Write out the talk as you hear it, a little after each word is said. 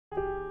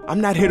I'm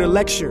not here to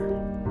lecture.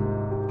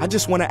 I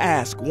just want to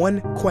ask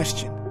one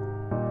question.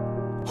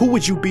 Who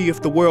would you be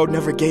if the world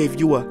never gave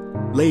you a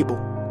label?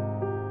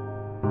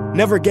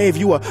 Never gave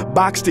you a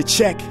box to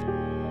check?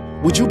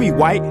 Would you be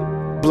white,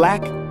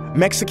 black,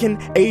 Mexican,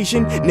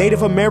 Asian,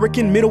 Native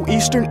American, Middle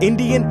Eastern,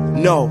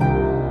 Indian? No.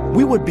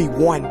 We would be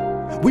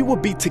one. We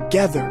would be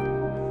together.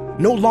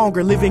 No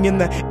longer living in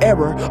the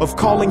era of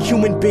calling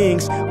human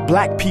beings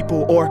black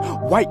people or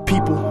white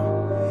people.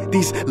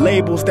 These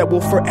labels that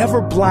will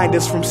forever blind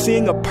us from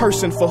seeing a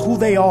person for who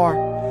they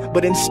are,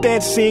 but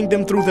instead seeing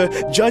them through the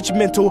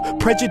judgmental,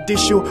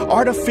 prejudicial,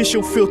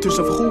 artificial filters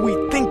of who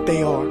we think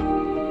they are.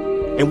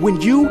 And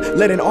when you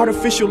let an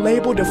artificial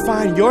label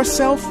define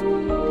yourself,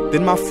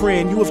 then my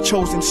friend, you have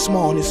chosen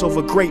smallness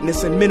over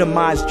greatness and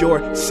minimized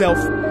yourself,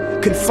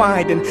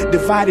 confined and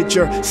divided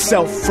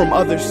yourself from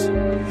others.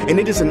 And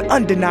it is an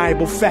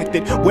undeniable fact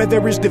that where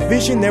there is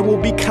division, there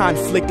will be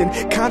conflict,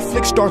 and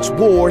conflict starts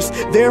wars.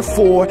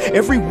 Therefore,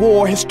 every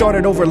war has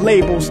started over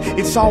labels.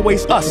 It's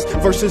always us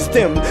versus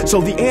them.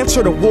 So the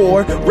answer to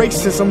war,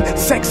 racism,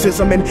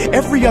 sexism, and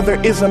every other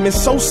ism is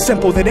so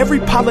simple that every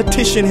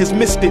politician has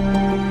missed it.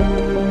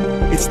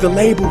 It's the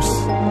labels.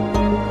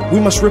 We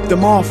must rip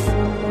them off.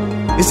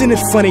 Isn't it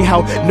funny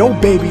how no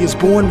baby is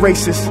born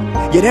racist,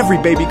 yet every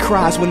baby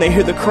cries when they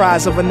hear the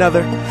cries of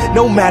another?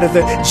 No matter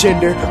the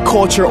gender,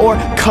 culture, or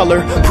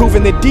color,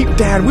 proving that deep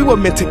down we were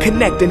meant to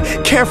connect and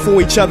care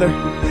for each other.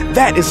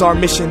 That is our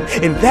mission,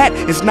 and that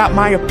is not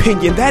my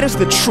opinion. That is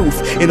the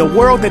truth in a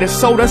world that has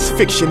sold us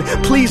fiction.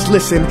 Please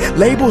listen,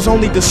 labels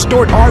only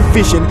distort our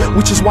vision,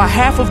 which is why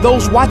half of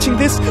those watching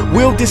this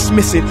will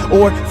dismiss it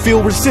or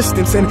feel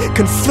resistance and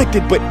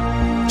conflicted. But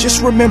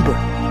just remember,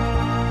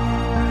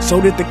 so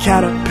did the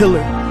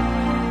caterpillar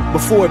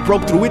before it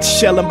broke through its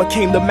shell and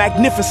became the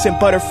magnificent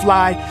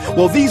butterfly.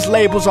 Well, these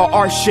labels are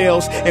our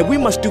shells, and we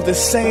must do the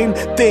same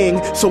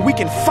thing so we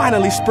can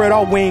finally spread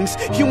our wings.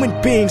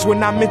 Human beings were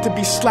not meant to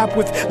be slapped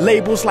with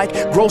labels like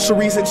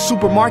groceries and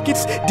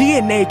supermarkets.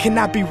 DNA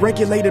cannot be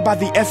regulated by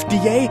the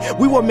FDA.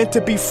 We were meant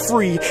to be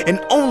free, and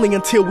only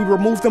until we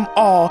remove them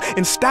all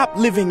and stop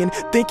living and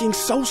thinking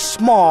so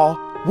small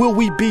will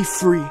we be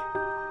free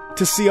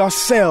to see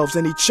ourselves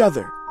and each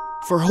other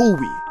for who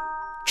we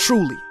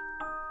truly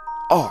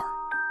are.